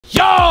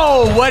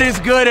Yo, what is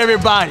good,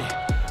 everybody?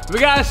 We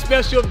got a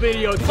special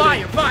video today.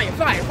 Fire.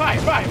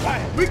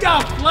 We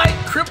got Flight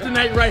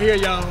Kryptonite right here,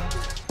 y'all.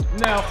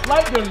 Now,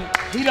 Flight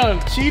he done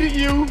cheated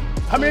you.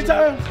 How many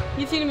times?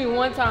 He cheated me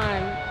one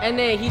time, and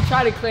then he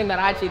tried to claim that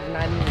I cheated and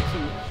I didn't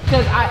cheat.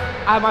 Because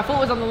my foot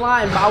was on the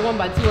line, but I won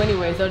by 2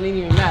 anyway, so it didn't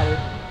even matter.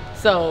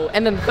 So,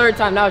 and then the third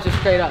time, that was just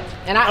straight up.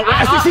 And I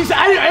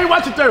ain't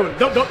watched the third one.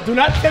 Do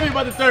not tell me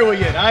about the third one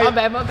yet. All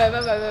right? My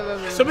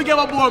bad. So we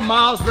got my boy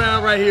Miles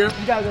Brown right here.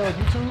 You guys on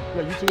YouTube?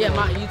 Yeah,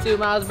 my YouTube,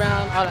 Miles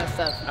Brown, all that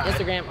stuff. All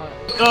Instagram, all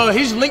that.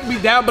 His link be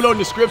down below in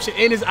the description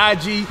and his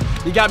IG.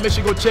 You gotta make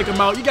sure you go check him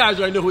out. You guys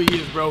already know who he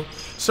is, bro.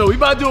 So we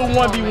about to do a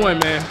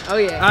 1v1, man. Oh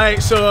yeah. All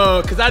right,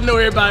 so cause I know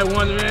everybody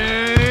wondering,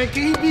 man,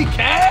 can he be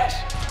Cash?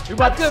 We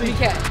about to be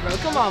Cash, bro.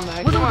 Come on,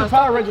 man. What's up with the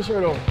Power Ranger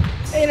shirt on?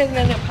 Ain't nothing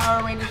that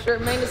Power Ranger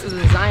shirt, man. This is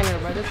a designer,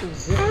 bro. This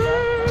is drip, bro.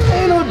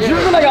 Ain't no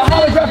drip, like a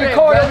holographic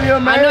card over here,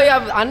 man.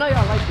 I know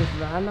y'all like this,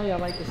 bro. I know y'all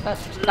like this.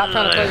 Stop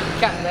trying to play with the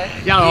cat,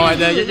 man. Y'all all right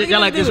there. Y'all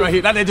like this right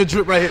here. Not that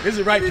drip right here. This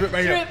is right drip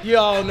right here. You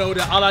all know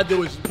that all I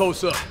do is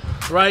post up,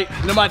 right?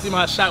 Nobody think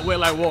my shot wet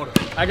like water.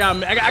 I gotta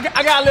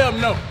let them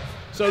know.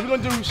 So we're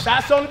gonna do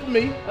shots on it for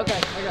me. Okay,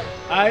 I got it.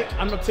 Alright,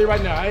 I'm gonna tell you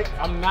right now, alright?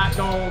 I'm not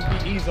gonna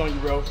be easy on you,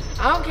 bro.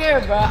 I don't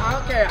care, bro. I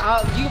don't care.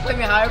 You can play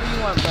me however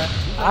you want, bro.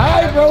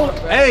 Alright, bro.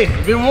 Hey,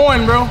 been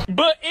warned, bro.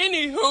 But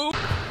anywho.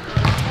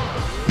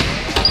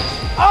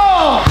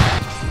 Oh!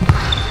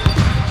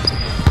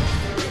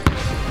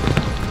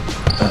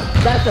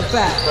 That's a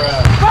fact.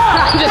 Bruh.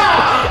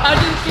 I'm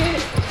just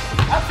kidding.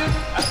 I feel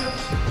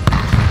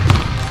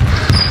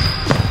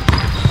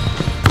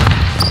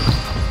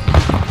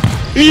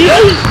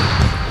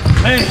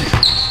Man,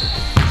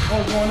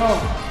 what's going on?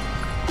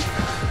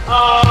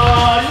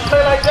 You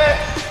play like that?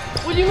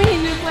 What do you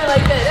mean you play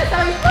like that? That's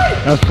how you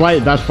play.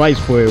 That's Flight's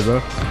play, bro.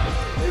 It's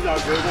all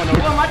good.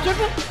 Am I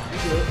tripping? You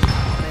good.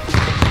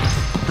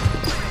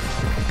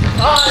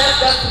 Oh,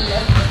 that's me.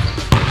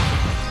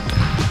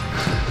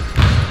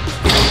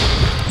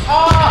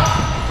 Oh!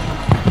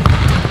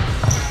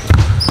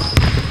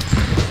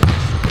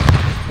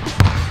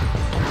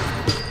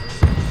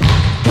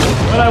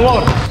 What I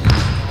want?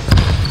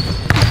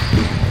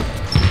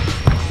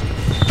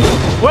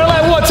 Well,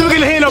 I want to get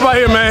the hand up out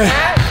here, man.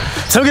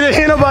 So get the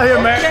hand up out here,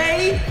 man.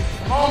 Okay.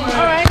 Come on, man.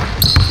 All right.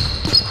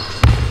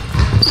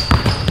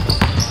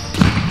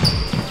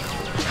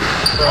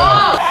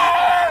 Oh!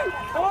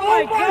 Oh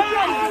my God!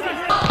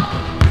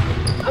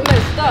 I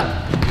messed up.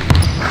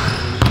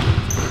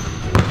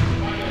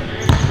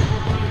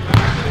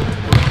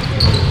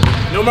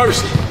 No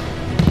mercy.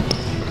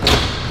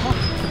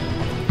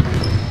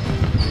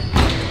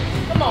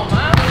 Come on,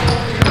 man.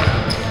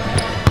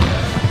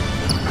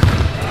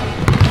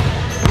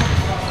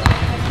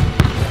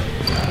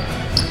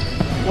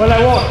 What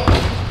I want?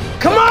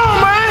 Come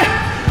on, man!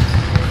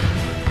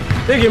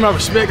 They give my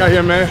respect out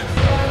here, man.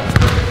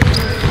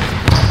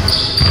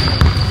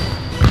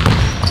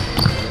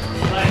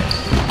 Okay.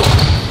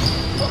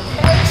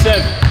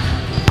 7.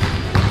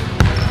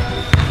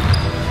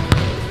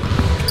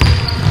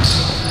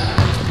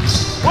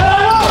 What I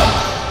want?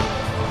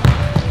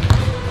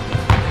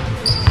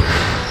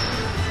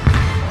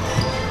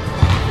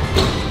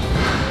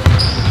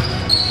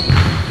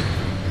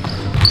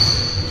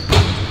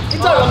 You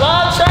talk a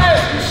lot of trash.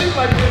 Shoot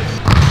like this.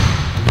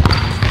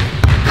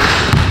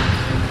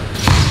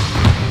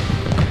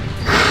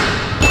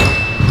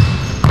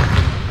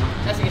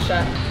 That's a good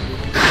shot.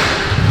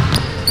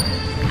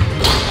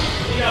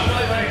 You got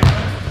play right here.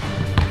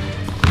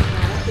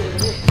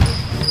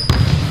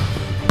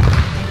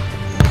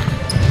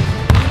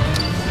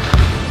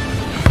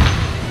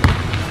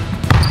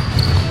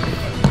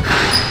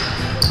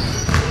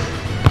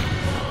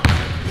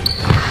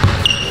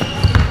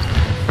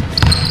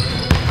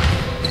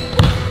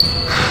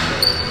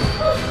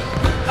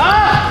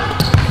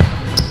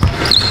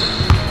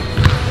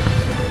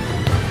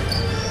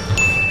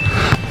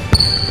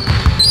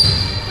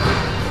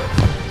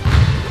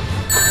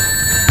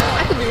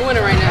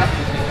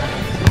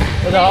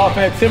 The off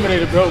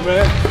intimidated, bro,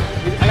 man.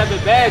 I got the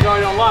badge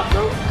already unlocked,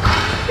 bro. You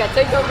got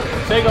take over.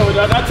 Take over,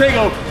 dog. Not take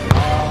over.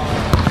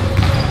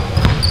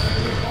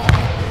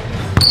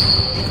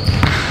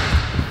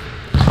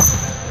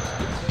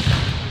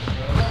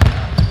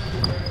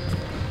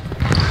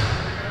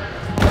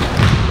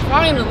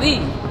 I'm in the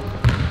lead.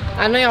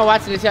 I know y'all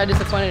watching this. Y'all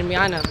disappointed in me.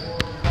 I know.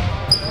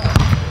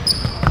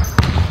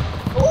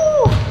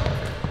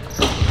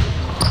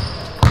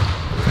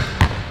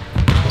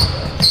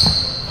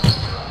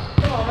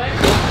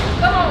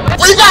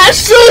 We got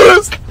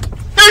shooters!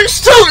 They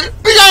shooting!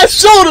 We got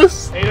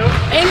shooters! Hey, though.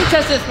 Ain't you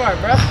touch this part,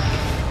 bro?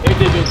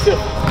 Everything been tilt.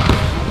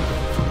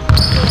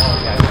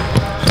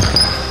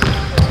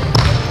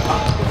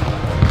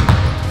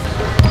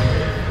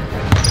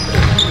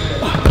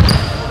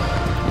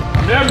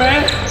 I'm there,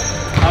 man.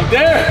 I'm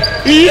there.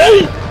 Yeah!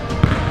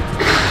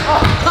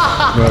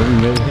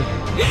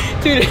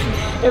 Dude,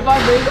 if I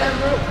made that,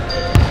 bro.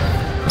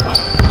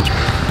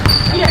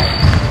 Yeah.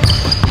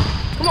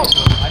 Come on.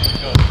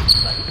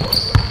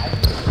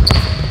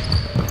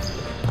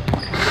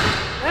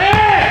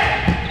 Hey!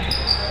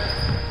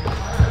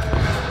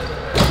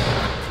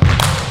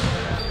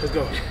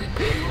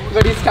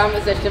 This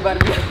comment section about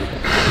to be.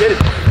 Get it.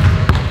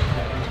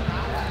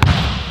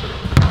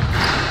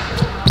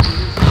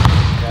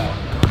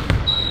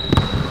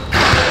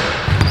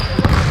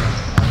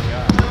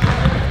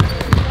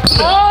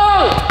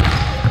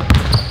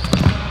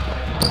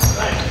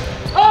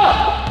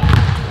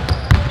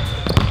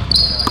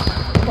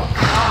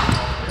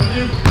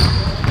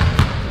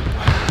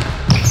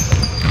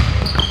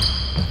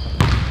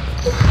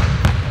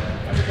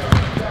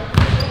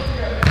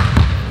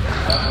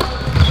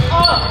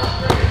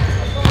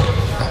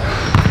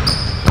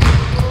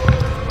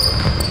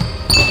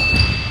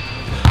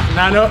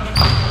 Nine up.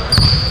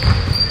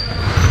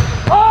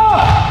 Oh!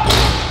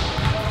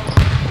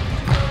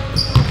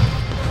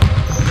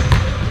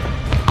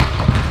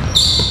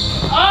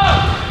 Oh!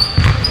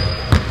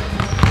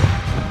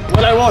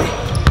 What I want?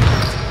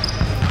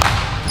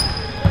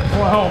 I'm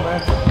going home,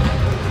 man.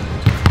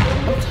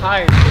 I'm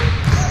tired.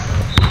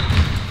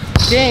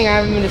 Dang, I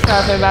haven't been to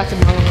start playing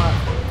basketball in a while.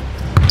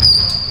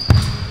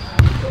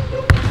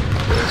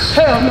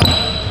 Hell no.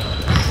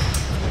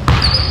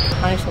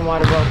 I need some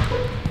water, bro.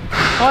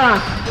 Hold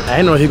on. I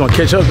didn't know he gonna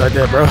catch up like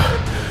that, bro.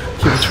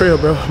 Keep the trail,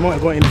 bro. I'm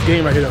going in this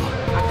game right here, though.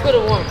 I could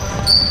have won.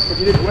 But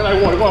you didn't win. I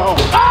won. Go home.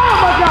 Oh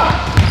my God!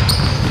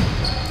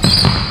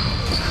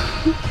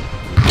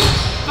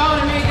 If I would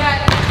have made that.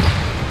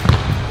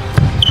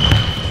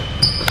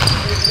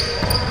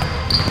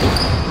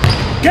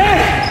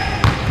 Game!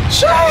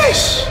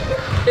 Sheesh!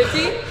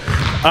 15?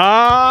 I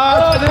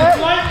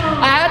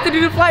I had to do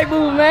the flight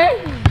move, man.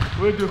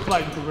 We'll do a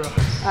flight for real.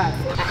 Alright,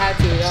 I had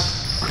to, yeah.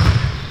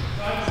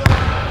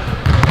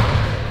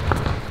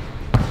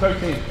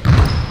 13.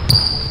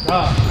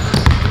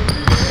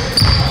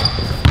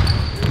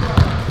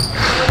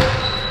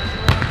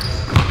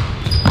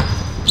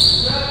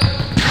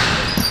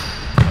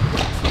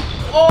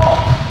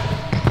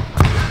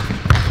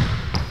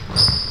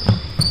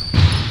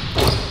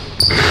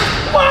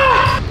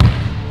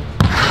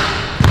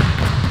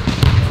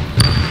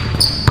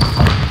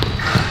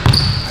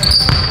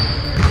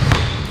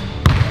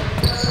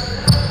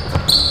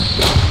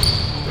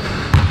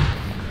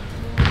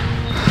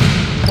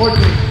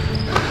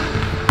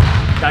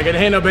 Gotta get a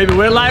hand up, baby.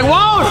 We're like,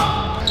 whoa!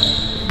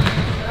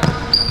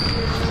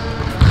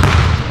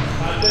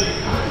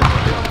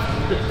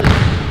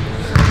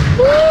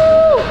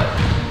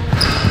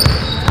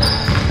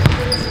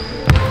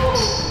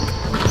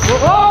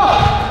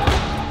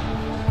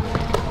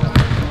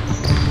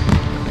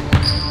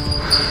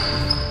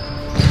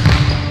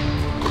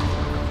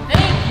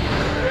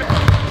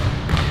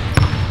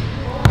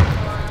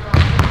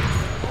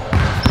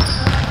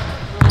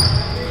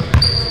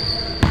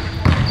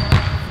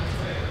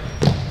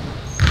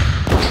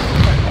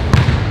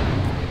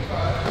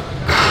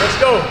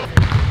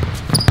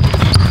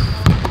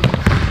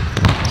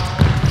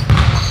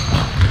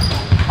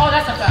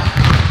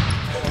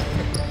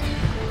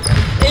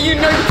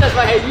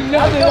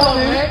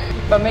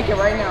 But make it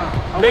right now.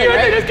 Make it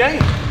right there, that's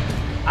game.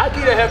 I'll give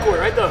you that half court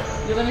right there.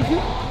 You let me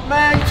shoot?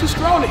 Man, you too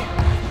scrawny.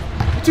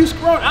 You too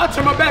scrawny. I'll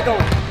turn my back on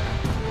it.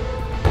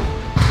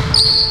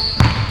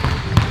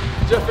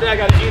 Just for that, I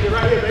gotta eat it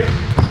right here, baby.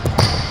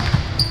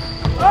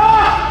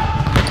 Ah!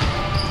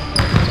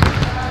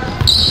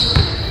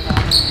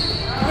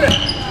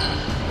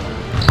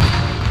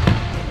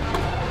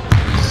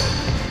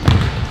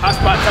 Hot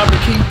spot, top of the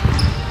key.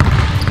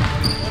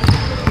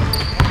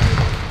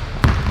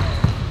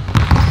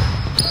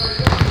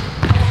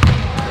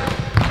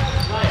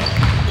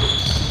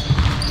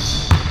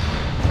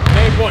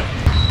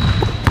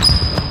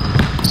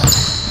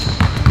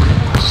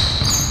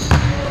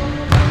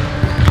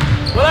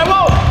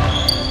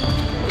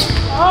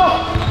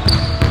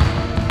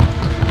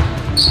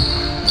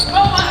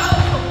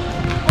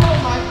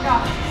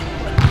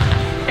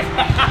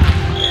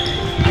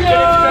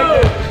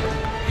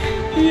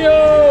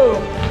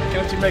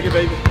 Make it,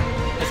 baby.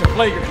 It's a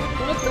flagrant.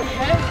 What the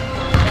heck?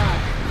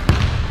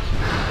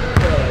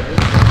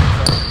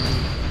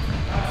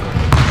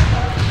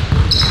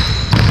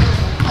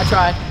 I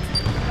tried.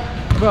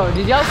 Bro,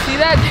 did y'all see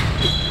that?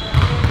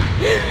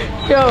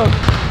 Yo.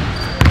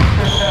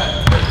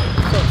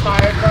 I'm so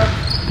tired, bro.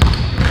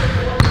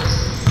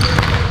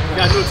 You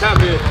got no time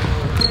here.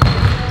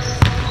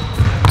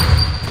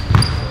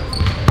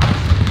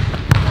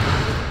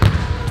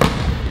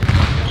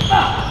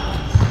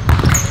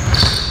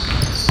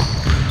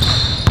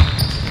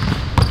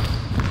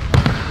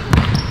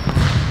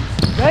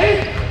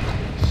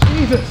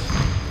 Jesus.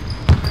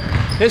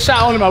 This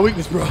shot only my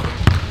weakness, bro.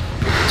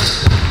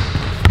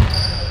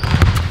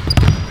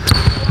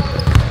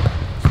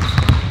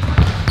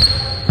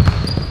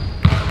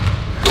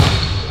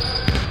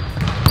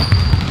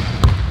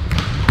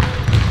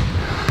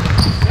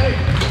 Hey.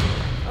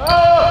 Oh.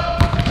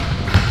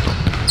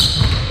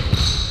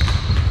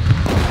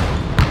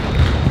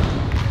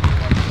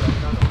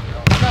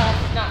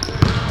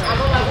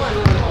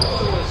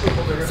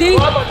 See,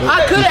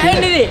 I could have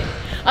ended it.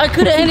 I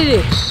could have ended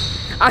it.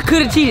 I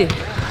could have cheated.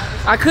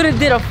 I could have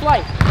did a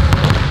flight.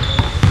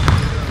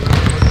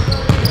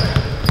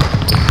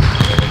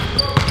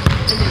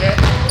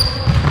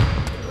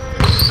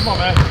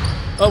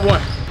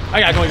 I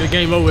gotta go get the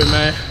game over with,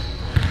 man.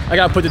 I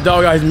gotta put the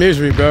dog out his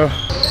misery, bro.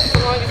 That's the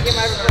longest game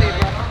I ever played,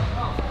 bro.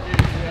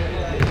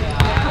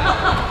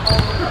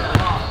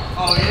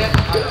 Oh, yeah?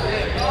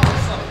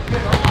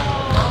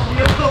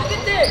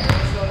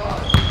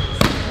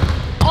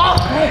 Oh,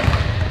 man.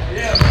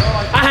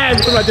 I had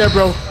to put right there,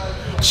 bro.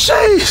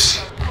 Sheesh.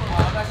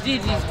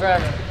 GG's, bro.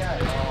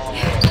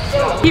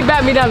 He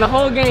bat me down the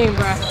whole game,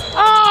 bro.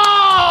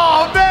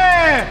 Oh,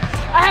 man.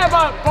 I had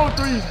about 4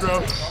 threes, bro.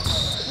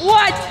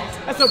 What?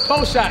 That's a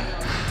post shot.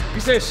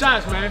 You said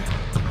shots, man.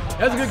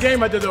 That's a good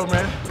game right there, though,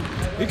 man.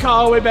 He called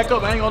all the way back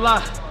up, I ain't gonna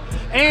lie.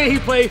 And he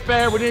played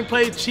fair, but didn't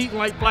play cheating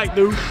like Black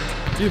dude.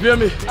 You feel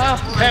me? Oh,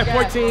 had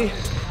 14,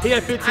 he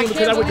had 15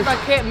 because I went to I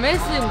kept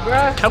missing,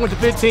 bro. I went to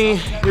 15,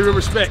 give him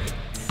respect.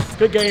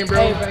 Good game, bro.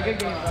 Hey, bro, good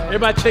game, bro.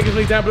 Everybody check his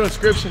link down below in the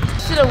description.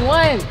 Should've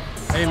won.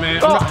 Hey, man.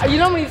 Bro, you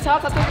know how many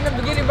shots I took in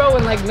the beginning, bro,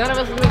 when like none of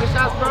us was making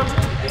shots, bro?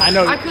 I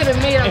know. I could've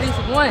made at least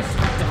one.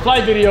 The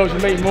flight videos you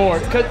made more.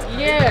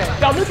 Yeah.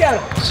 Y'all look at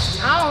him.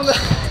 I don't know.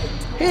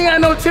 He ain't got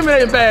no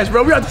intimidating badge,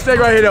 bro. We have to stay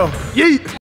right here, though. Yeet.